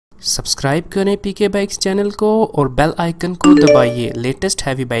Subscribe करें पीके bikes channel को और बेल आइकन को दबाइए लेटेस्ट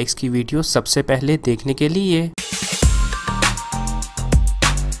हैवी बाइक्स की वीडियो सबसे पहले देखने के लिए।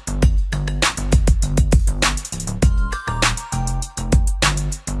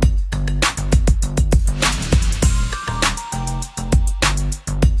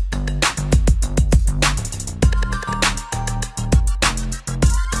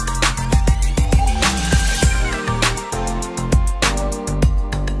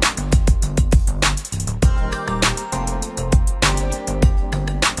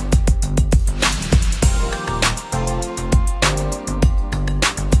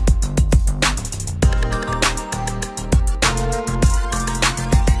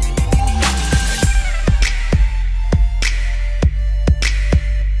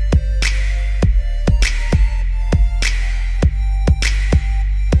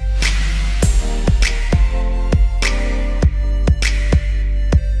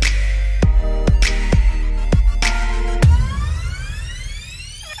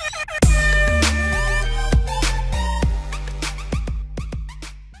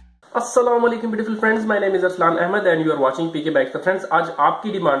 अस्सलाम वालेकुम beautiful friends, my name is Arsalan Ahmad and you are watching PK bikes. तो फ्रेंड्स, आज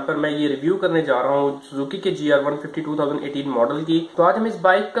आपकी डिमांड पर मैं ये रिव्यू करने जा रहा हूँ सुजुकी के GR150 2018 मॉडल की। तो आज हम इस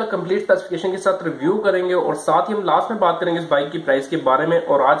बाइक का कंप्लीट स्पेसिफिकेशन के साथ रिव्यू करेंगे और साथ ही हम लास्ट में बात करेंगे इस बाइक की प्राइस के बारे में।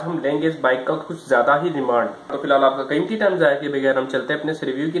 और आज हम लेंगे इस बाइक का कुछ ज्यादा ही डिमांड। तो फिलहाल आपका कीमती टाइम जाया के बगैर हम चलते हैं अपने इस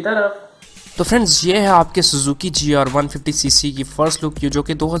रिव्यू की तरफ। तो फ्रेंड्स, ये है आपके सुजुकी GR150 सीसी की फर्स्ट लुक जो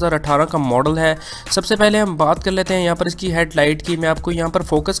कि 2018 का मॉडल है। सबसे पहले हम बात कर लेते हैं यहाँ पर इसकी हेडलाइट की। मैं आपको यहाँ पर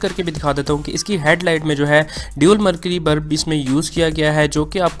फोकस करके भी दिखा देता हूँ कि इसकी हेडलाइट में जो है ड्यूल मर्करी बल्ब इसमें यूज़ किया गया है, जो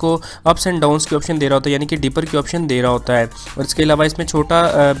कि आपको अप्स एंड डाउन्स के ऑप्शन दे रहा होता है, यानी कि डिपर के ऑप्शन दे रहा होता है। और इसके अलावा इसमें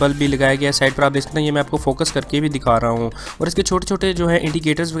छोटा बल्ब भी लगाया गया है साइड पर, आप देख सकते हैं। ये मैं आपको फोकस करके भी दिखा रहा हूँ। और इसके छोटे छोटे जो है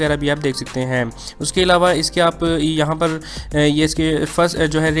इंडिकेटर्स वगैरह भी आप देख सकते हैं। उसके अलावा इसके आप यहाँ पर ये इसके फर्स्ट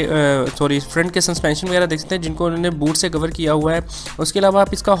जो है फ्रंट के सस्पेंशन वगैरह देख सकते हैं, जिनको उन्होंने बूट से कवर किया हुआ है। उसके अलावा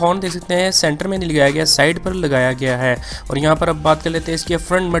आप इसका हॉर्न देख सकते हैं, सेंटर में नहीं लगाया गया, साइड पर लगाया गया है। और यहाँ पर अब बात कर लेते हैं इसके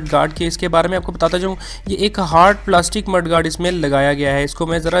फ्रंट मड गार्ड की। इसके बारे में आपको बताता जाऊँ, ये एक हार्ड प्लास्टिक मड गार्ड इसमें लगाया गया है। इसको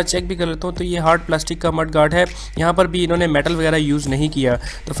मैं ज़रा चेक भी कर लेता हूँ। तो ये हार्ड प्लास्टिक का मड गार्ड है, यहाँ पर भी इन्होंने मेटल वगैरह यूज़ नहीं किया।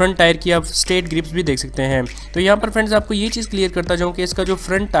 तो फ्रंट टायर की आप स्ट्रेट ग्रिप्स भी देख सकते हैं। तो यहाँ पर फ्रेंड्स आपको ये चीज़ क्लियर करता जाऊँ कि इसका जो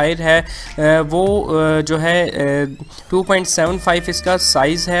फ्रंट टायर है वो जो है 2.75 इसका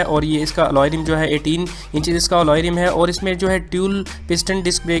साइज़ है। और ये इसका अलॉय रिम जो है 18 इंचेस इसका अलॉय रिम है। और इसमें जो है ट्यूल पिस्टन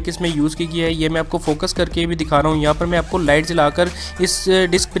डिस्क ब्रेक इसमें यूज़ की गई है। ये मैं आपको फोकस करके भी दिखा रहा हूँ। यहाँ पर मैं आपको लाइट जलाकर इस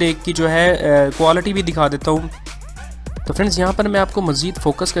डिस्क ब्रेक की जो है क्वालिटी भी दिखा देता हूँ। तो फ्रेंड्स, यहाँ पर मैं आपको मज़ीद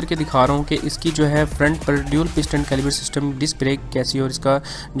फोकस करके दिखा रहा हूँ कि इसकी जो है फ्रंट पर dual piston calibre system disc brake कैसी है और इसका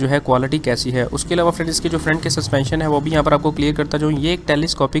जो है क्वालिटी कैसी है। उसके अलावा फ्रेंड्स, इसके जो फ्रंट के सस्पेंशन है वो भी यहाँ पर आपको क्लियर करता जाऊँ। ये एक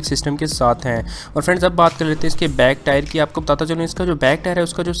टेलीस्कोपिक सिस्टम के साथ हैं। और फ्रेंड्स, अब बात कर लेते हैं इसके बैक टायर की। आपको बताता चलूँ, इसका जो बैक टायर है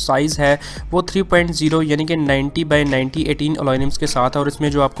उसका जो साइज़ है वो 3.0 यानी कि 90/90 18 अलॉय रिम्स के साथ है। और इसमें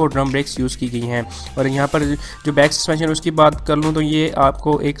जो आपको ड्रम ब्रेक्स यूज़ की गई हैं। और यहाँ पर जो बैक सस्पेंशन उसकी बात कर लूँ तो ये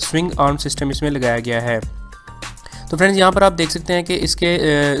आपको एक स्विंग आर्म सिस्टम इसमें लगाया गया है। तो फ्रेंड्स, यहाँ पर आप देख सकते हैं कि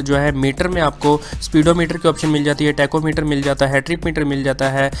इसके जो है मीटर में आपको स्पीडोमीटर की ऑप्शन मिल जाती है, टैकोमीटर मिल जाता है, ट्रिप मीटर मिल जाता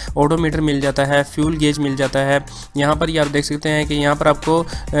है, ओडोमीटर मिल जाता है, फ्यूल गेज मिल जाता है। यहाँ पर ये आप देख सकते हैं कि यहाँ पर आपको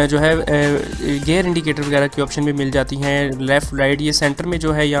जो है गियर इंडिकेटर वगैरह की ऑप्शन भी मिल जाती हैं, लेफ़्ट राइट। ये सेंटर में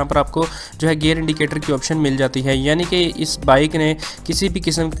जो है यहाँ पर आपको जो है गियर इंडिकेटर की ऑप्शन मिल जाती है। यानी कि इस बाइक ने किसी भी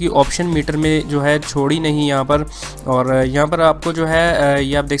किस्म की ऑप्शन मीटर में जो है छोड़ी नहीं यहाँ पर। और यहाँ पर आपको जो है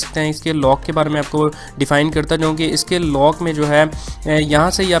ये आप देख सकते हैं, इसके लॉक के बारे में आपको डिफ़ाइन करता जाऊँ कि इसके लॉक में जो है यहाँ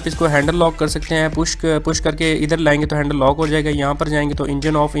से ही आप इसको हैंडल लॉक कर सकते हैं। पुश करके इधर लाएंगे तो हैंडल लॉक हो जाएगा। यहाँ पर जाएंगे तो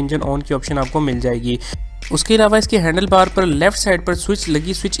इंजन ऑफ इंजन ऑन की ऑप्शन आपको मिल जाएगी। उसके अलावा इसके हैंडल बार पर लेफ्ट साइड पर स्विच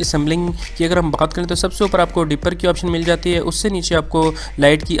लगी। स्विच असेंबलिंग की अगर हम बात करें तो सबसे ऊपर आपको डिपर की ऑप्शन मिल जाती है, उससे नीचे आपको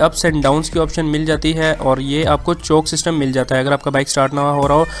लाइट की अप्स एंड डाउन्स की ऑप्शन मिल जाती है। और ये आपको चोक सिस्टम मिल जाता है। अगर आपका बाइक स्टार्ट ना हो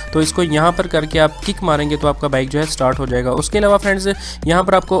रहा हो तो इसको यहाँ पर करके आप किक मारेंगे तो आपका बाइक जो है स्टार्ट हो जाएगा। उसके अलावा फ्रेंड्स, यहाँ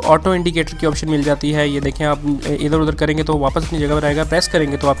पर आपको ऑटो इंडिकेटर की ऑप्शन मिल जाती है। ये देखें, आप इधर उधर करेंगे तो वापस अपनी जगह पर आएगा, प्रेस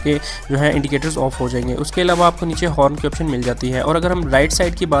करेंगे तो आपके जो है इंडिकेटर्स ऑफ हो जाएंगे। उसके अलावा आपको नीचे हॉर्न की ऑप्शन मिल जाती है। और अगर हम राइट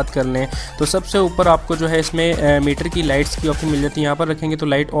साइड की बात कर लें तो सबसे ऊपर आपको जो है इसमें मीटर की लाइट्स की ऑप्शन मिल जाती है। यहाँ पर रखेंगे तो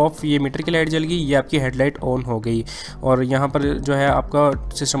लाइट ऑफ, ये मीटर की लाइट जल गई, ये आपकी हेडलाइट ऑन हो गई। और यहाँ पर जो है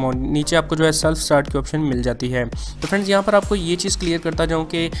आपका सिस्टम ऑन। नीचे आपको जो है सेल्फ स्टार्ट की ऑप्शन मिल जाती है। तो फ्रेंड्स, यहाँ पर आपको ये चीज़ क्लियर करता जाऊँ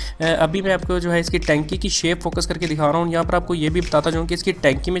कि अभी मैं आपको जो है इसकी टैंकी की शेप फोकस करके दिखा रहा हूँ। यहाँ पर आपको ये भी बताता जाऊँ कि इसकी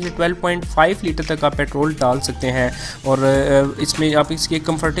टैंकी में जो 12.5 लीटर तक आप पेट्रोल डाल सकते हैं। और इसमें आप इसकी एक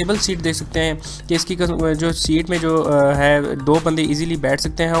कंफर्टेबल सीट देख सकते हैं कि इसकी जो सीट में जो है 2 बंदे ईजिली बैठ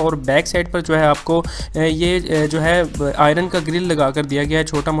सकते हैं। और बैक साइड पर जो है आपको ये जो है आयरन का ग्रिल लगा कर दिया गया है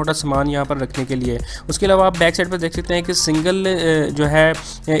छोटा मोटा सामान यहाँ पर रखने के लिए। उसके अलावा आप बैक साइड पर देख सकते हैं कि सिंगल जो है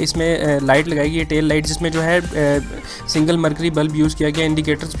इसमें लाइट लगाई गई है, टेल लाइट, जिसमें जो है सिंगल मरकरी बल्ब यूज़ किया गया।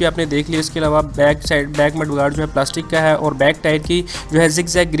 इंडिकेटर्स भी आपने देख लिया। इसके अलावा बैक मडगार्ड जो है प्लास्टिक का है और बैक टायर की जो है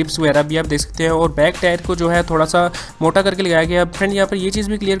जिग-जैग ग्रिप्स वगैरह भी आप देख सकते हैं और बैक टायर को जो है थोड़ा सा मोटा करके लगाया गया। फ्रेंड यहाँ पर ये चीज़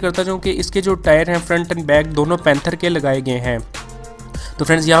भी क्लियर करता जाऊँ कि इसके जो टायर हैं फ्रंट एंड बैक दोनों पैंथर के लगाए गए हैं। तो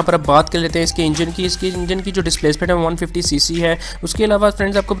फ्रेंड्स यहाँ पर अब बात कर लेते हैं इसके इंजन की। इसके इंजन की जो डिस्प्लेसमेंट है 150 सीसी है। उसके अलावा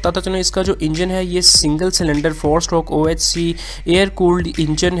फ्रेंड्स आपको बताता चलूँ इसका जो इंजन है ये single cylinder 4 stroke OHC air cooled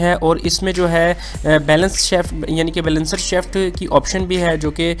engine है और इसमें जो है बैलेंस शेफ्ट यानी कि बैलेंसर शेफ्ट की ऑप्शन भी है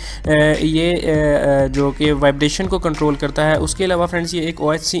जो कि ये जो कि वाइब्रेशन को कंट्रोल करता है। उसके अलावा फ्रेंड्स ये एक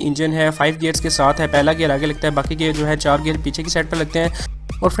OHC इंजन है, 5 गियर्स के साथ है। पहला गियर आगे लगता है, बाकी गियर जो है 4 गियर पीछे की साइड पर लगते हैं।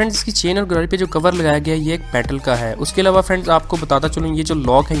 और फ्रेंड्स इसकी चेन और गाड़ी पे जो कवर लगाया गया है ये एक मेटल का है। उसके अलावा फ्रेंड्स आपको बताता चलूँ ये जो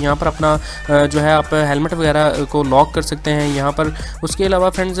लॉक है यहाँ पर अपना जो है आप हेलमेट वगैरह को लॉक कर सकते हैं यहाँ पर। उसके अलावा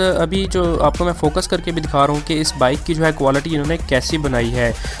फ्रेंड्स अभी जो आपको मैं फोकस करके भी दिखा रहा हूँ कि इस बाइक की जो है क्वालिटी इन्होंने कैसी बनाई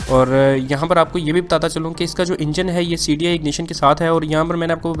है। और यहाँ पर आपको ये भी बताता चलूँ कि इसका जो इंजन है ये CDI इग्निशन के साथ है और यहाँ पर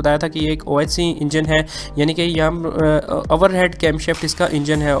मैंने आपको बताया था कि ये एक OHC इंजन है, यानी कि यहाँ ओवरहेड कैमशैफ्ट इसका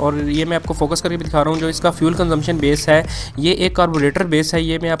इंजन है। और ये मैं आपको फोकस करके भी दिखा रहा हूँ जो इसका फ्यूल कंजम्पशन बेस है ये एक कार्बोरेटर बेस है।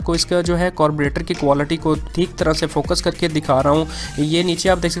 ये मैं आपको इसका जो है कार्बोरेटर की क्वालिटी को ठीक तरह से फोकस करके दिखा रहा हूँ। ये नीचे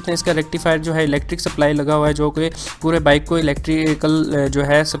आप देख सकते हैं इसका रेक्टिफायर जो है इलेक्ट्रिक सप्लाई लगा हुआ है जो कि पूरे बाइक को इलेक्ट्रिकल जो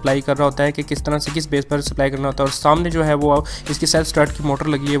है सप्लाई कर रहा होता है कि किस तरह से किस बेस पर सप्लाई करना होता है। और सामने जो है वो इसकी सेल्फ स्टार्ट की मोटर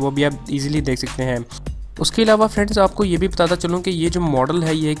लगी है, वो भी आप इजीली देख सकते हैं। उसके अलावा फ्रेंड्स आपको ये भी बताता चलूँ कि ये जो मॉडल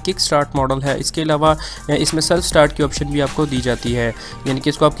है ये किक स्टार्ट मॉडल है। इसके अलावा इसमें सेल्फ स्टार्ट की ऑप्शन भी आपको दी जाती है, यानी कि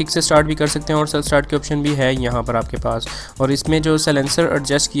इसको आप किक से स्टार्ट भी कर सकते हैं और सेल्फ स्टार्ट की ऑप्शन भी है यहाँ पर आपके पास। और इसमें जो साइलेंसर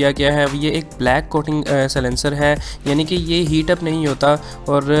एडजस्ट किया गया है ये एक ब्लैक कोटिंग साइलेंसर है, यानी कि ये हीट अप नहीं होता।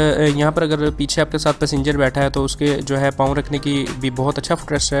 और यहाँ पर अगर पीछे आपके साथ पैसेंजर बैठा है तो उसके जो है पाँव रखने की भी बहुत अच्छा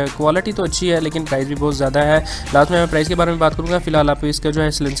फुटरेस्ट है। क्वालिटी तो अच्छी है लेकिन प्राइस भी बहुत ज़्यादा है। लास्ट में मैं प्राइस के बारे में बात करूँगा। फिलहाल आप इसका जो है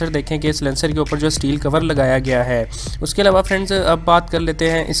सिलेंसर देखें कि सिलेंसर के ऊपर जो स्टील कवर लगाया गया है। उसके अलावा फ्रेंड्स अब बात कर लेते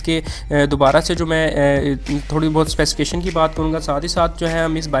हैं इसके दोबारा से जो मैं थोड़ी बहुत स्पेसिफिकेशन की बात करूंगा। साथ ही साथ जो है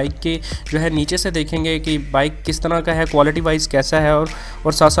हम इस बाइक के जो है नीचे से देखेंगे कि बाइक किस तरह का है, क्वालिटी वाइज कैसा है और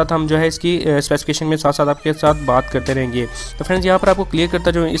साथ साथ हम जो है इसकी स्पेसिफिकेशन में साथ साथ आपके साथ बात करते रहेंगे। तो फ्रेंड्स यहाँ पर आपको क्लियर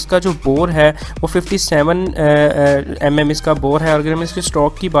करता जो इसका जो बोर है वो 57 mm इसका बोर है। और अगर हम इसके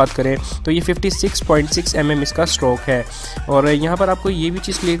स्ट्रोक की बात करें तो ये 56.6 mm इसका स्ट्रोक है। और यहाँ पर आपको ये भी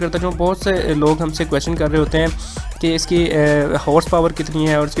चीज़ क्लियर करता जो बहुत से लोग हमसे क्वेश्चन कर रहे होते हैं कि इसकी हॉर्स पावर कितनी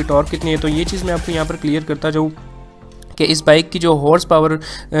है और इसकी टॉर्क कितनी है। तो ये चीज़ मैं आपको यहाँ पर क्लियर करता जाऊँ कि इस बाइक की जो हॉर्स पावर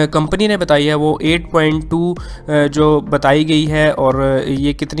कंपनी ने बताई है वो 8.2 जो बताई गई है। और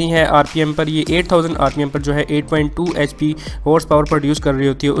ये कितनी है RPM पर, ये 8000 RPM पर जो है 8.2 HP हॉर्स पावर प्रोड्यूस कर रही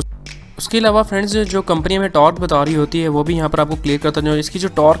होती है। उसके अलावा फ्रेंड्स जो कंपनी हमें टॉर्क बता रही होती है वो भी यहाँ पर आपको क्लियर करता हूँ। इसकी जो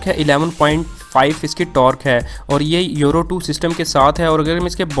टॉर्क है 11.5 इसकी टॉर्क है और ये यूरो 2 सिस्टम के साथ है। और अगर हम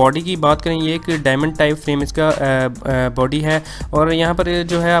इसके बॉडी की बात करें ये एक डायमंड टाइप फ्रेम इसका बॉडी है। और यहाँ पर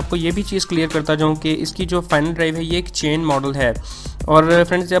जो है आपको ये भी चीज़ क्लियर करता जाऊँ कि इसकी जो फाइनल ड्राइव है ये एक चेन मॉडल है। और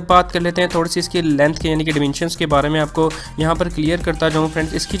फ्रेंड्स जब बात कर लेते हैं थोड़ी सी इसकी लेंथ के यानी कि डिमेंशंस के बारे में आपको यहाँ पर क्लियर करता जाऊँ।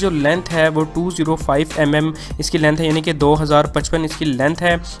 फ्रेंड्स इसकी जो लेंथ है वो 205 mm इसकी लेंथ है, यानी कि 2055 इसकी लेंथ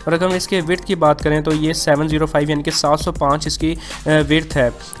है। और अगर हम इसके विड्थ की बात करें तो ये 705 यानी कि 705 इसकी विड्थ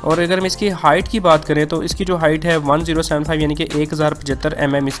है। और अगर हम इसकी हाइट की बात करें तो इसकी जो हाइट है 1075 यानी कि 1075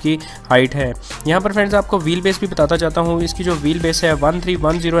 mm इसकी हाइट है। यहाँ पर फ्रेंड्स आपको व्हील बेस भी बताता चाहता हूँ। इसकी जो व्हील बेस है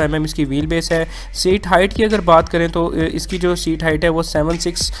 1310 mm इसकी व्हील बेस है। सीट हाइट की अगर बात करें तो इसकी जो सीट हाइट है वो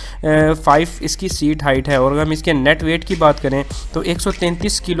 765 इसकी सीट हाइट है। और अगर हम इसके नेट वेट की बात करें तो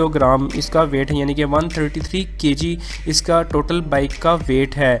 133 किलोग्राम इसका वेट है, यानी कि 133 kg इसका टोटल बाइक का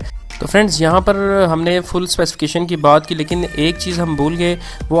वेट है। तो फ्रेंड्स यहाँ पर हमने फुल स्पेसिफिकेशन की बात की, लेकिन एक चीज़ हम भूल गए,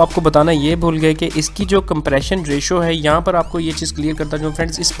 वो आपको बताना ये भूल गए कि इसकी जो कंप्रेशन रेशो है। यहाँ पर आपको ये चीज़ क्लियर करता हूँ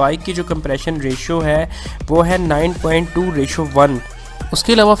फ्रेंड्स, इस बाइक की जो कंप्रेशन रेशो है वो है 9.2:1।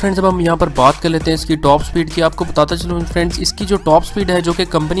 उसके अलावा फ्रेंड्स अब हम यहाँ पर बात कर लेते हैं इसकी टॉप स्पीड की। आपको बताता चलूँ फ्रेंड्स इसकी जो टॉप स्पीड है जो कि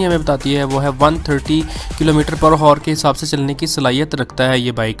कंपनी हमें बताती है वो है 130 km/h के हिसाब से चलने की सलाहियत रखता है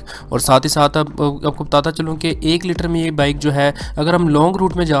ये बाइक। और साथ ही साथ अब आपको बताता चलूँ कि 1 लीटर में ये बाइक जो है अगर हम लॉन्ग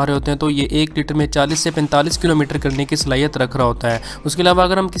रूट में जा रहे होते हैं तो ये 1 लीटर में 40 से 45 किलोमीटर करने की सलाहियत रख रहा होता है। उसके अलावा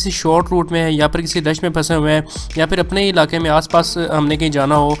अगर हम किसी शॉर्ट रूट में हैं या फिर किसी रश में फंसे हुए हैं या फिर अपने इलाके में आसपास हमने कहीं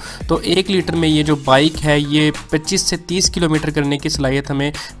जाना हो तो 1 लीटर में ये जो बाइक है ये 25 से 30 किलोमीटर करने की सलाहियत सलाहियत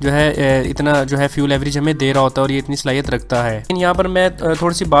हमें जो है इतना जो है फ्यूल एवरेज हमें दे रहा होता है और ये इतनी सलाहियत रखता है। लेकिन यहाँ पर मैं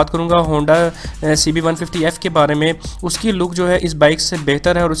थोड़ी सी बात करूँगा होंडा CB150F के बारे में। उसकी लुक जो है इस बाइक से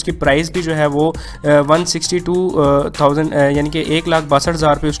बेहतर है और उसकी प्राइस भी जो है वो 162,000 यानी कि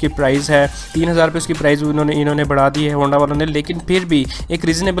 1,62,000 रुपये उसकी प्राइस है। 3,000 रुपये उसकी प्राइस इन्होंने बढ़ा दी है होंडा वालों ने, लेकिन फिर भी एक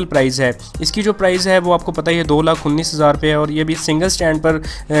रीज़नेबल प्राइस है। इसकी जो प्राइस है वो आपको पता ही है 2,19,000 रुपये है और ये भी सिंगल स्टैंड पर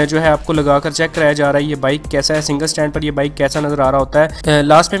जो है आपको लगाकर चेक कराया जा रहा है ये बाइक कैसा है, सिंगल स्टैंड पर ये बाइक कैसा नज़र आ रहा होता है।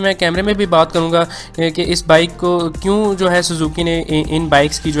 लास्ट में मैं कैमरे में भी बात करूँगा कि इस बाइक को क्यों जो है सुजुकी ने इन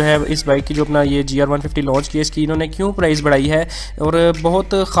बाइक्स की जो है इस बाइक की जो अपना ये GR150 लॉन्च किया इसकी इन्होंने क्यों प्राइस बढ़ाई है, और बहुत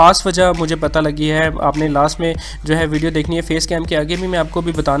ख़ास वजह मुझे पता लगी है। आपने लास्ट में जो है वीडियो देखनी है, फेस कैम के आगे भी मैं आपको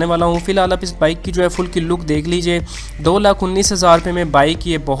भी बताने वाला हूँ। फिलहाल आप इस बाइक की जो है फुल की लुक देख लीजिए। 2,19,000 रुपये में बाइक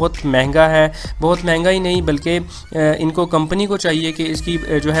ये बहुत महंगा है, बहुत महंगा ही नहीं बल्कि इनको कंपनी को चाहिए कि इसकी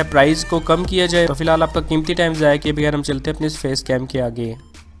जो है प्राइस को कम किया जाए। तो फिलहाल आपका कीमती टाइम ज़ाया किए बगैर हम चलते हैं अपने इस फेस कैम के आगे।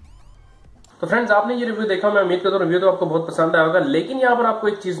 तो फ्रेंड्स आपने ये रिव्यू देखा, मैं उम्मीद करता हूँ रिव्यू तो आपको बहुत पसंद आया होगा, लेकिन यहाँ पर आपको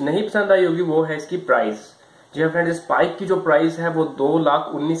एक चीज नहीं पसंद आई होगी, वो है इसकी प्राइस। जी हाँ फ्रेंड्स, इस बाइक की जो प्राइस है वो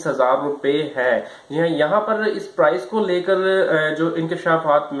 2,19,000 रुपए है। जी हाँ, यहाँ पर इस प्राइस को लेकर जो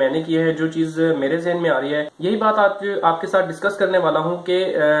इंकशाफात मैंने किए हैं, जो चीज मेरे ज़हन में आ रही है, यही बात आपके साथ डिस्कस करने वाला हूँ कि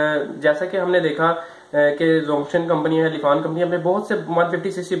जैसा कि हमने देखा कि जोंगशन कंपनी है, लिफान कंपनी में बहुत से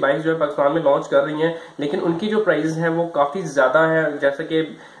 150cc बाइक जो है पाकिस्तान में लॉन्च कर रही हैं, लेकिन उनकी जो प्राइस है वो काफी ज्यादा है, जैसे कि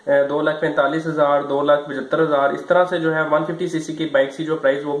 2,45,000, 2,75,000 इस तरह से जो है 150cc की बाइक की जो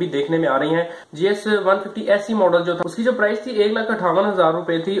प्राइस वो भी देखने में आ रही है। GS150 SC मॉडल जो था उसकी जो प्राइस थी 1,58,000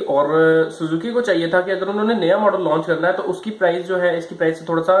 रुपए थी, और सुजुकी को चाहिए था कि अगर उन्होंने नया मॉडल लॉन्च करना है तो उसकी प्राइस जो है इसकी प्राइस से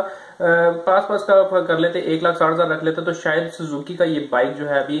थोड़ा सा पास का कर लेते, 1,60,000 रख लेते तो शायद सुजुकी का ये बाइक जो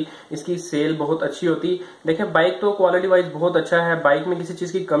है अभी इसकी सेल बहुत अच्छी होती। देखें बाइक तो क्वालिटी वाइज बहुत अच्छा है, बाइक में किसी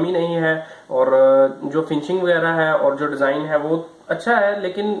चीज की कमी नहीं है, और जो फिनिशिंग वगैरह है और जो डिजाइन है वो अच्छा है,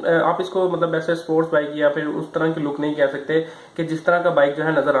 लेकिन आप इसको मतलब ऐसे स्पोर्ट्स बाइक या फिर उस तरह की लुक नहीं कह सकते कि जिस तरह का बाइक जो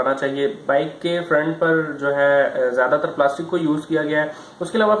है नजर आना चाहिए। बाइक के फ्रंट पर जो है ज्यादातर प्लास्टिक को यूज किया गया है।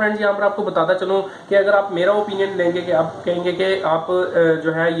 उसके अलावा फ्रेंड्स यहाँ पर आपको बताता चलूं कि अगर आप मेरा ओपिनियन लेंगे कि आप कहेंगे कि आप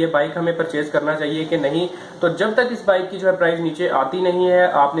जो है ये बाइक हमें परचेज करना चाहिए कि नहीं, तो जब तक इस बाइक की जो है प्राइस नीचे आती नहीं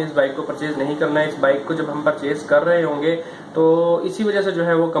है आपने इस बाइक को परचेज नहीं करना है। इस बाइक को जब हम परचेज कर रहे होंगे तो इसी वजह से जो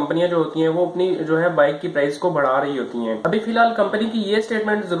है वो कंपनियां जो होती हैं वो अपनी जो है बाइक की प्राइस को बढ़ा रही होती हैं। अभी फिलहाल कंपनी की ये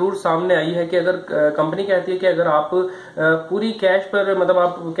स्टेटमेंट जरूर सामने आई है कि अगर कंपनी कहती है कि अगर आप पूरी कैश पर मतलब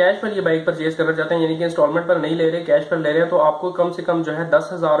आप कैश पर ये बाइक परचेज करना चाहते हैं, यानी कि इंस्टॉलमेंट पर नहीं ले रहे, कैश पर ले रहे हैं, तो आपको कम से कम जो है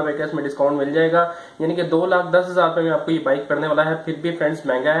 10,000 रुपए का इसमें डिस्काउंट मिल जाएगा, यानी कि 2,10,000 रुपए में आपको ये बाइक पड़ने वाला है। फिर भी फ्रेंड्स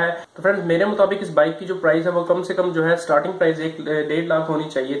महंगा है। तो फ्रेंड्स मेरे मुताबिक इस बाइक की जो प्राइस है वो कम से कम जो है स्टार्टिंग प्राइस 1.5 लाख होनी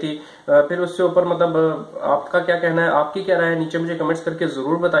चाहिए थी। फिर उससे ऊपर मतलब आपका क्या कहना है, आपकी क्या राय है, नीचे मुझे कमेंट्स करके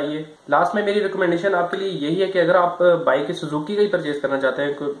जरूर बताइए। लास्ट में मेरी रिकमेंडेशन आपके लिए यही है कि अगर आप बाइक सुजुकी का ही परचेज करना चाहते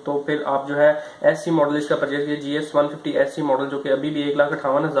हैं तो फिर आप जो है SC मॉडल इसका परचेज कीजिए, GS150 SC मॉडल जो कि अभी भी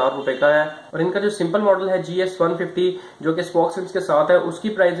 1,58,000 रुपए का है। और इनका जो सिंपल मॉडल है GS150 जो कि स्पोक सिम्स के साथ है, उसकी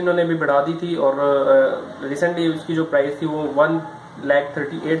प्राइस इन्होंने भी बढ़ा दी थी और रिसेंटली उसकी जो प्राइस थी वो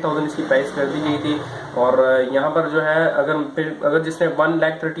 1,38,000 इसकी प्राइस कर दी गई थी। और यहाँ पर जो है अगर जिसने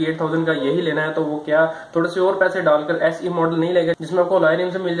 1,38,000 का यही लेना है तो वो क्या थोड़े से और पैसे डालकर SE मॉडल नहीं लेगा, जिसमें आपको अलॉय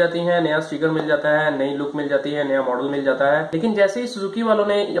रिम्स मिल जाती हैं, नया स्टिकर मिल जाता है, नई लुक मिल जाती है, नया मॉडल मिल जाता है। लेकिन जैसे ही सुजुकी वालों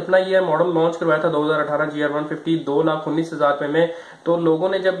ने अपना ये मॉडल लॉन्च करवाया था 2018 GR150 2,19,000 रुपए में, तो लोगों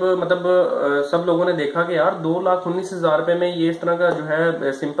ने जब मतलब सब लोगों ने देखा कि यार 2,19,000 रुपए में ये इस तरह का जो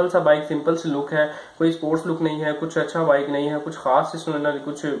है सिंपल सा बाइक, सिंपल सी लुक है, कोई स्पोर्ट्स लुक नहीं है, कुछ अच्छा बाइक नहीं है, कुछ खास इसमें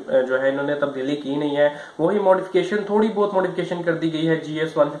कुछ जो है इन्होंने तब्दीली की नहीं है। वही मॉडिफिकेशन, थोड़ी बहुत मॉडिफिकेशन कर दी गई है।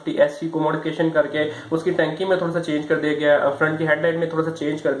 GS150 SC को मॉडिफिकेशन करके उसकी टंकी में थोड़ा सा चेंज कर दिया गया है, फ्रंट की हेडलाइट में थोड़ा सा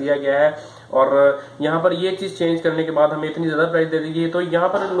चेंज कर दिया गया है, और यहाँ पर ये चीज चेंज करने के बाद हमें इतनी ज्यादा प्राइस दे दी गई। तो यहाँ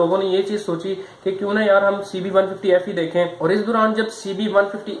पर लोगों ने ये चीज सोची कि क्यों ना यार हम CB150F ही देखें। और इस दौरान जब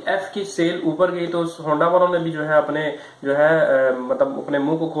CB150F की सेल ऊपर गई तो होंडा वालों ने भी जो है अपने जो है मतलब अपने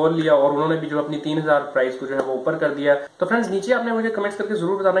मुंह को खोल लिया और उन्होंने भी जो अपनी 3,000 प्राइस को जो है वो ऊपर कर दिया। तो फ्रेंड्स नीचे आपने मुझे कमेंट्स करके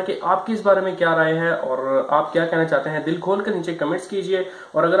जरूर बताना कि आपकी इस बारे में क्या राय है और आप क्या कहना चाहते हैं। दिल खोल कर नीचे कमेंट्स कीजिए,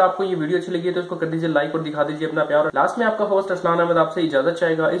 और अगर आपको ये वीडियो अच्छी लगी तो इसको कर दीजिए लाइक और दिखा दीजिए अपना प्यार। लास्ट में आपका होस्ट असलान अहमद आपसे इजाजत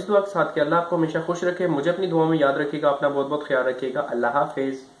चाहेगा इस दुआ के साथ कि अल्लाह आपको हमेशा खुश रखे, मुझे अपनी दुआ में याद रखिएगा, अपना बहुत बहुत ख्याल रखिएगा। अल्लाह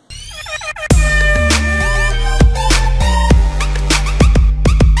हाफिज।